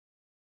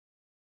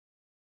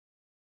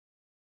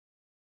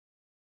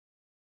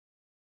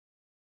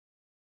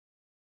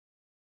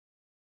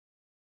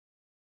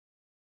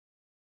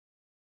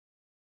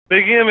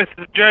Big M, it's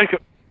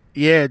Jacob.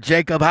 Yeah,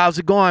 Jacob, how's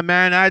it going,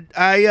 man?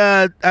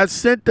 I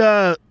sent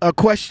a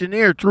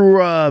questionnaire through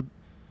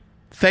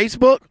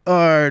Facebook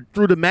or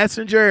through the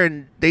messenger,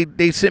 and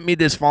they sent me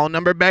this phone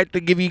number back to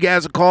give you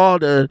guys a call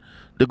to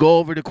go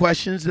over the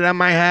questions that I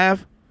might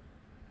have.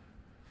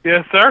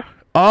 Yes, sir.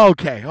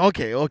 Okay,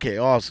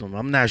 awesome.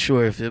 I'm not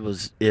sure if it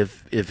was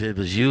if it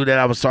was you that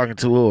I was talking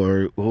to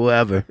or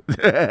whoever.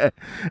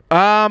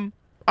 All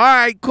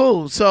right,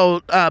 cool.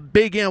 So,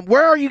 Big M,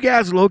 where are you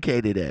guys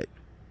located at?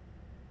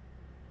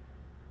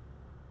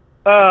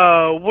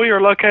 We are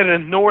located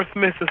in North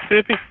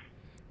Mississippi.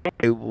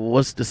 Hey,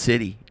 what's the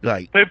city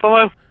like?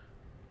 Tupelo.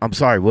 I'm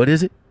sorry, what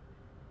is it?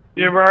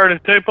 You ever heard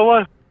of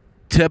Tupelo?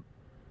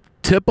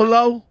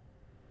 Tupelo?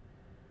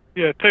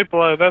 Yeah,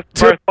 Tupelo. That's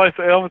the birthplace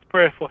of Elvis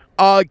Presley.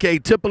 Okay,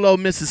 Tupelo,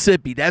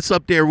 Mississippi. That's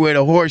up there where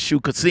the Horseshoe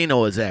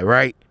Casino is at,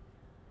 right?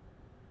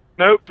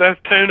 Nope, that's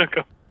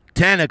Tunica.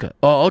 Tunica.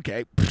 Oh,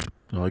 okay.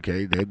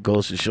 Okay, that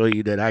goes to show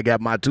you that I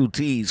got my two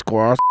T's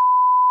crossed.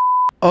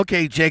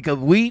 Okay,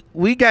 Jacob, we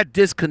got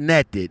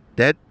disconnected.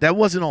 That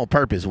wasn't on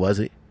purpose, was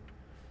it?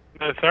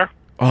 No, sir.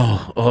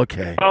 Oh,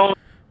 okay.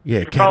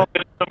 Yeah, some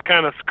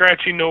kind of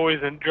scratchy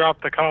noise and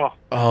drop the call.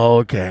 Oh,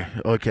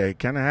 okay.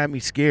 Kind of had me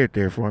scared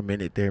there for a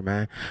minute there,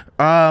 man.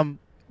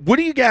 What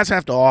do you guys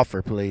have to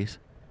offer, please?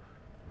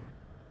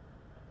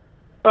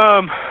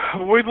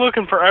 We're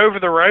looking for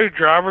over-the-road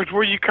drivers.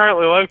 Where are you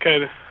currently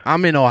located?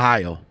 I'm in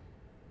Ohio.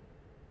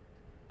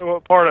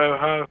 What part of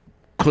Ohio?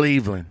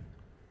 Cleveland.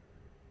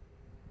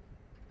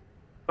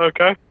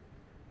 Okay.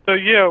 So,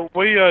 yeah,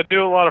 we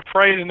do a lot of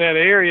freight in that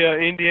area,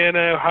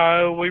 Indiana,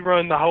 Ohio. We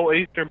run the whole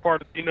eastern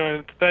part of the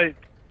United States.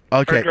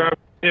 Okay. Our drivers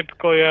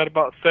typically out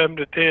about 7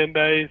 to 10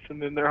 days,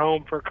 and then they're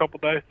home for a couple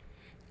days.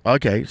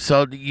 Okay,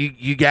 so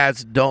you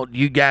guys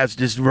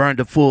just run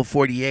the full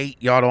 48?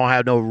 Y'all don't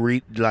have no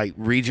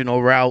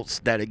regional routes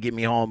that'll get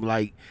me home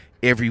like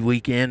every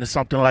weekend or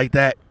something like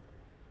that?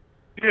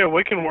 Yeah,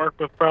 we can work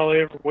with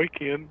probably every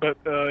weekend, but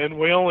and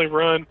we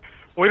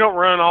don't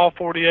run all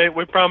 48.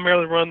 We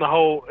primarily run the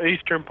whole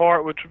eastern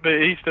part, which would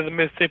be east of the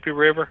Mississippi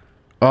River.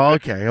 Oh,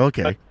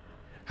 okay.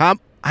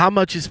 How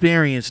much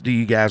experience do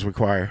you guys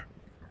require?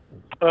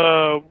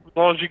 As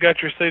long as you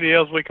got your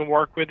CDLs, we can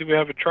work with you. We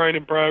have a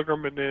training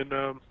program, and then,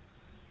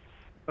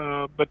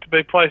 but to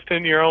be placed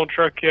in your own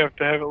truck, you have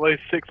to have at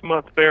least 6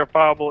 months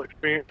verifiable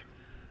experience.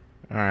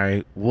 All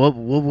right. What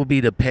would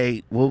be the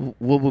pay? What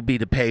would be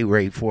the pay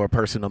rate for a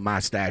person of my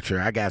stature?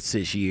 I got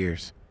 6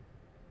 years.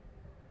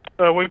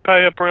 We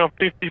pay up around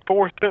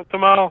 54 cents a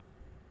mile,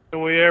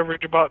 and we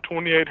average about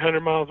 2,800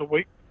 miles a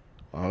week.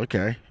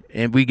 Okay.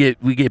 And we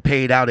get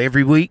paid out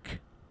every week?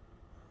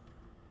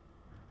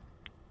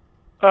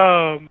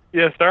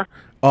 Yes, sir.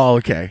 Oh,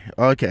 okay.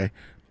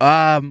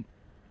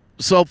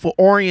 So for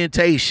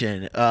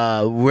orientation,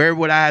 where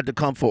would I have to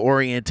come for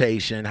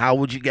orientation? How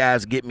would you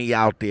guys get me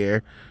out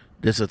there?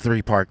 This is a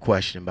 3-part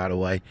question, by the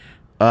way.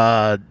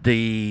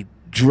 The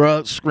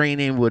drug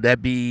screening, would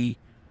that be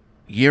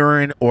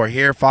urine or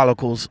hair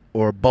follicles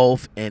or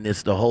both? And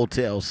it's the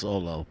hotel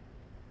solo.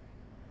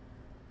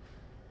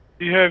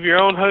 You have your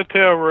own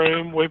hotel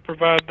room. We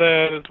provide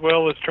that, as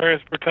well as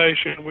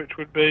transportation, which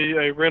would be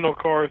a rental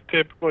car is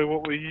typically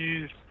what we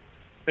use.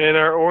 In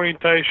our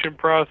orientation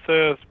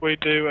process, we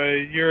do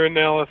a urine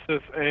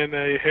analysis and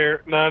a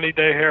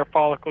 90-day hair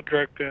follicle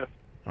drug test.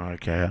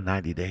 Okay, a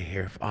 90-day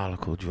hair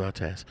follicle drug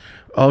test.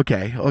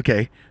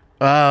 Okay.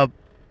 The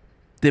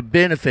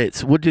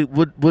benefits.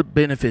 What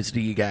benefits do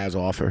you guys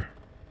offer?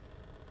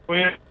 We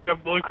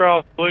have Blue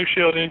Cross Blue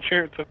Shield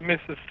Insurance of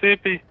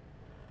Mississippi,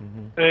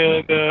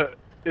 and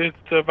it's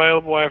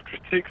available after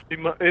 60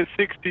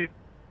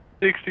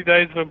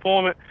 days of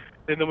employment,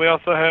 and then we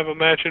also have a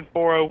matching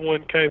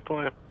 401k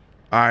plan.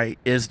 All right.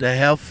 Is the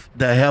health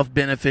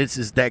benefits,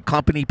 is that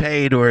company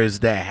paid or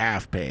is that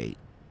half paid?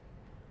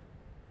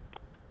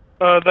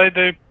 They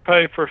do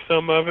pay for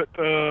some of it.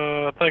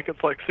 I think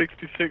it's like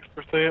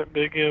 66%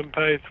 Big M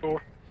pays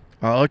for.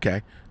 Oh,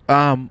 okay.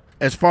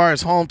 As far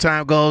as home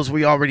time goes,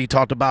 we already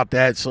talked about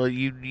that. So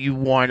you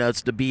want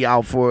us to be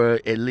out for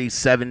at least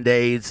 7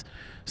 days,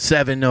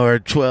 7 or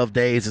 12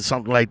 days or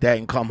something like that,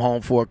 and come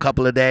home for a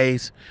couple of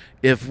days.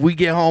 If we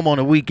get home on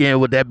a weekend,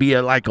 would that be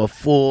like a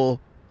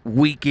full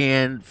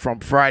weekend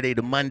from Friday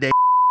to Monday?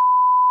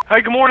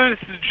 Hey, good morning.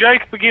 This is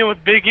Jacob again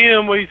with Big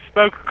M. We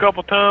spoke a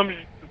couple times.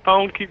 The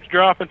phone keeps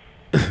dropping.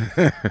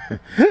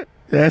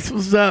 That's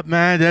what's up,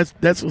 man. That's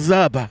what's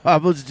up. I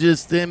was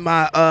just in my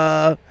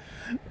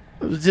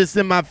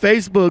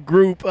Facebook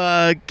group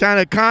kind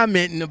of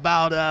commenting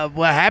about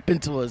what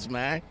happened to us,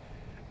 man.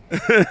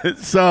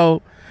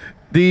 so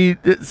the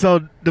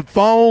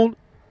phone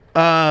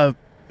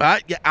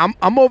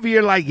I'm over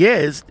here like,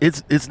 yeah,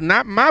 it's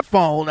not my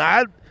phone.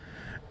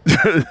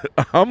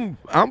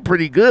 I'm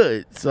pretty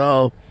good.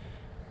 So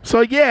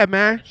yeah,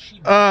 man.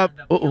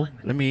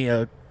 Let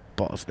me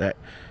pause that.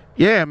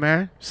 Yeah,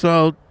 man.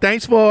 So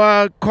thanks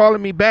for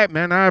calling me back,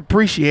 man. I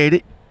appreciate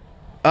it.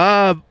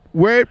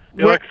 Where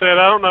like I said,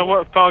 I don't know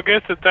what phone. I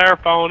guess it's our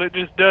phone. It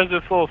just does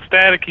this little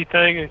staticky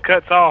thing and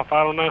cuts off.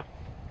 I don't know.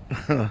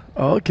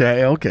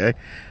 Okay.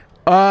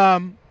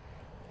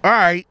 All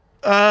right.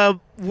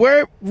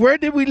 Where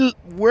did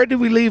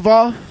we leave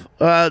off?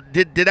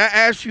 Did I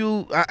ask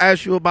you? I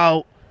asked you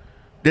about.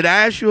 Did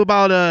I ask you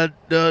about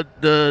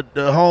the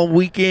home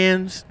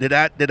weekends? Did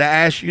I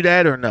ask you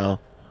that or no?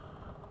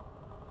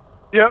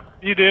 Yep,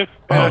 you did.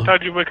 And I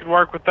told you we could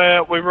work with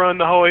that. We run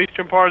the whole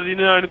eastern part of the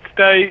United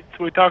States.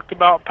 We talked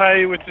about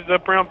pay, which is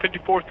up around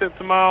 54 cents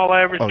a mile,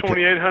 average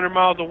 2,800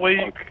 miles a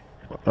week.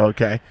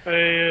 Okay.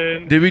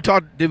 And did we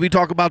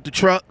talk about the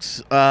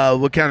trucks?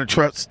 What kind of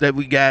trucks that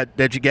we got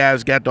that you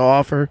guys got to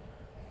offer?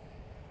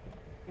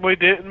 We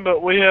didn't,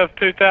 but we have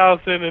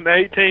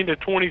 2018 to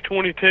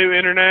 2022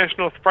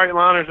 international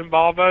Freightliners and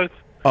Volvos.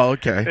 Oh,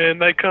 okay.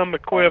 And they come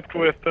equipped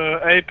with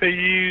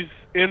APUs,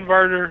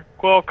 inverter,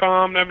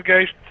 Qualcomm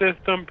navigation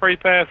system,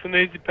 pre-pass and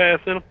easy pass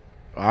in them.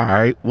 All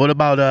right. What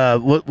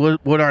about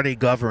what are they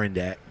governed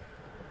at?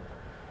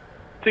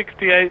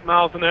 68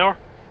 miles an hour.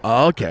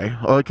 Oh, okay.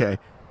 Okay.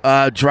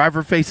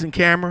 Driver facing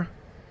camera?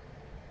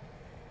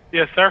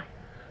 Yes, sir.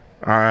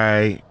 All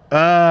right.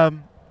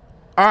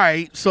 All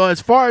right. So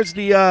as far as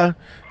the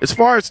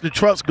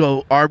trucks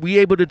go, are we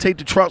able to take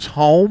the trucks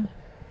home?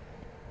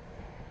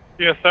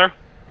 Yes, sir.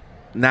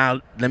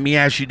 Now, let me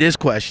ask you this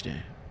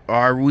question.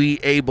 Are we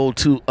able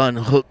to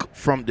unhook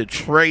from the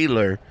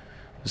trailer?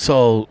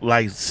 So,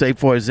 like, say,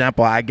 for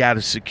example, I got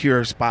a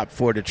secure spot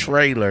for the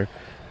trailer,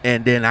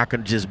 and then I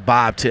can just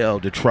bobtail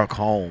the truck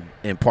home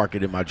and park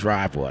it in my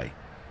driveway.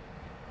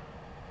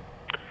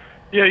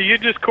 Yeah, you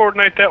just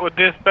coordinate that with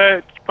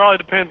dispatch. Probably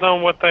depends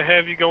on what they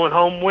have you going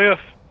home with.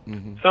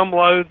 Mm-hmm. Some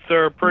loads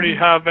are pretty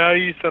high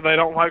value, so they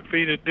don't like for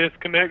you to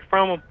disconnect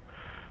from them.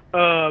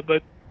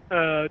 But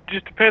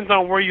just depends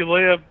on where you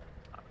live.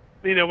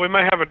 You know, we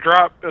may have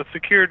a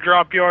secure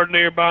drop yard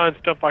nearby and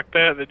stuff like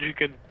that you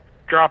can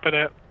drop it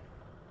at.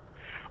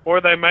 Or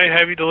they may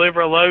have you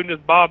deliver a load and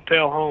just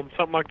bobtail home,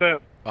 something like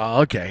that.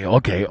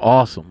 Okay.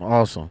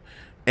 Awesome.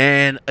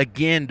 And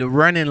again, the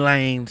running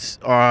lanes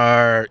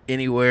are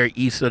anywhere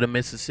east of the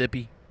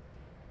Mississippi?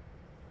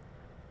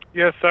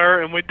 Yes,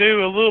 sir. And we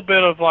do a little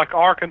bit of like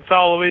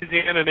Arkansas,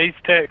 Louisiana, and East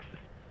Texas.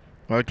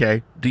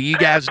 Okay. Do you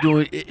guys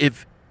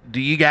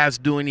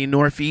do any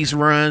Northeast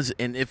runs?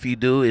 And if you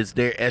do, is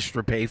there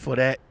extra pay for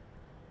that?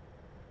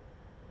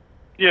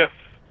 Yes,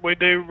 we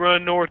do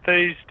run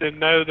Northeast, and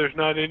no, there's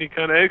not any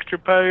kind of extra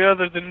pay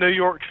other than New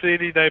York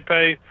City. They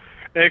pay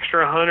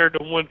extra 100 to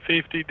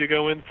 150 to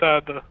go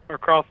inside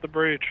across the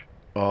bridge.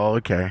 Oh,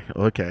 okay.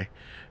 All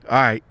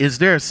right. Is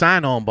there a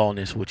sign-on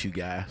bonus with you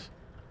guys?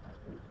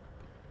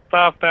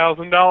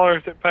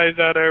 $5,000. It pays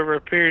out over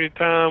a period of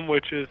time,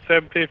 which is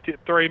 $750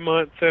 at 3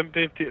 months,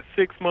 $750 at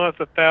 6 months,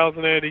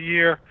 $1,000 at a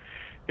year,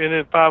 and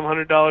then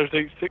 $500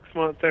 each 6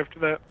 months after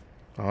that.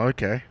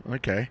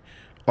 Okay.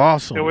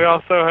 Awesome. And we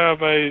also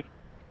have a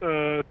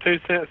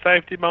 2-cent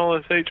safety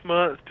bonus each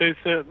month,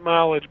 2-cent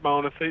mileage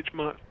bonus each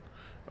month.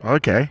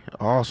 Okay,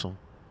 awesome.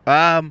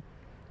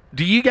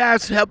 Do you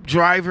guys help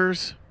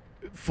drivers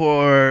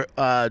for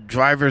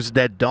drivers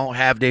that don't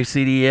have their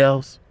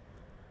CDLs?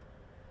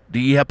 Do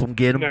you help them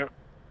get them? No.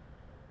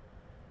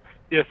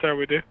 Yes, sir,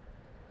 we do.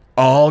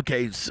 Oh,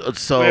 okay.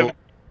 So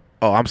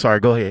I'm sorry.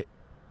 Go ahead.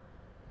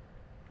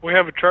 We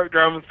have a truck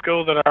driving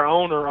school that our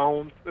owner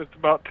owns. It's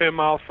about 10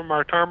 miles from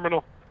our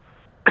terminal.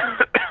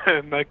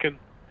 And they can,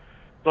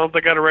 as long as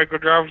they got a regular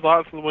driver's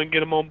license, we can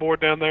get them on board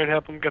down there and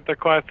help them get their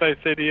Class A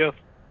CDLs.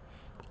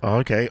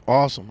 Okay,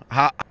 awesome.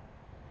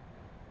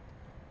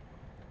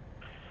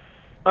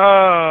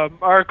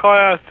 Our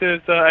class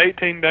is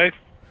 18 days.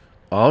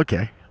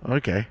 Okay.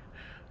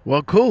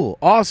 Well, cool.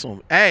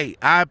 Awesome. Hey,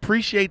 I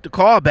appreciate the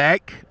call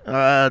back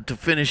to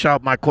finish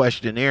out my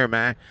questionnaire,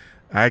 man.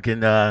 I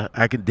can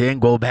then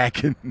go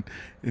back and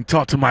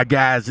talk to my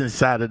guys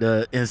inside of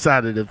the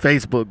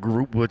Facebook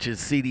group, which is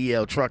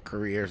CDL Truck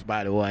Careers,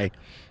 by the way.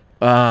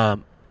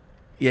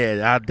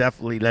 Yeah, I'll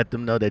definitely let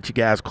them know that you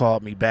guys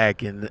called me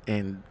back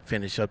and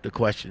finish up the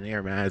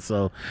questionnaire, man.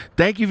 So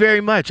thank you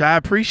very much. I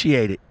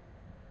appreciate it.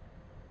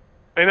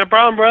 Ain't no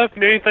problem, brother. If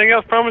you need anything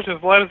else, promise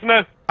just let us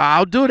know.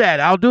 I'll do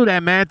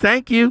that, man.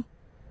 Thank you.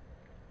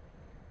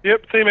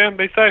 Yep, see you, man.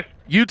 Be safe.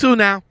 You too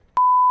now.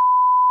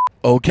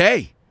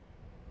 Okay.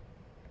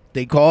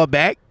 They called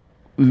back.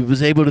 We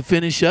was able to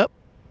finish up.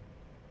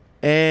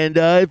 And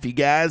if you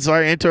guys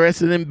are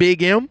interested in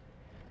Big M,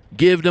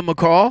 give them a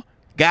call.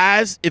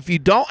 Guys, if you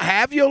don't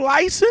have your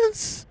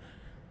license,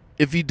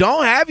 they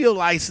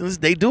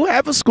do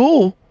have a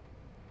school.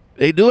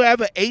 They do have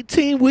an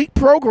 18-week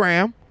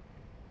program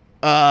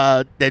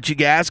that you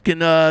guys can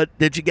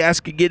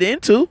get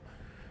into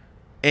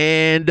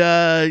and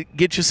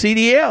get your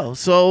CDL.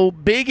 So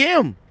Big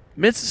M,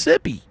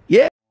 Mississippi.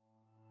 Yeah.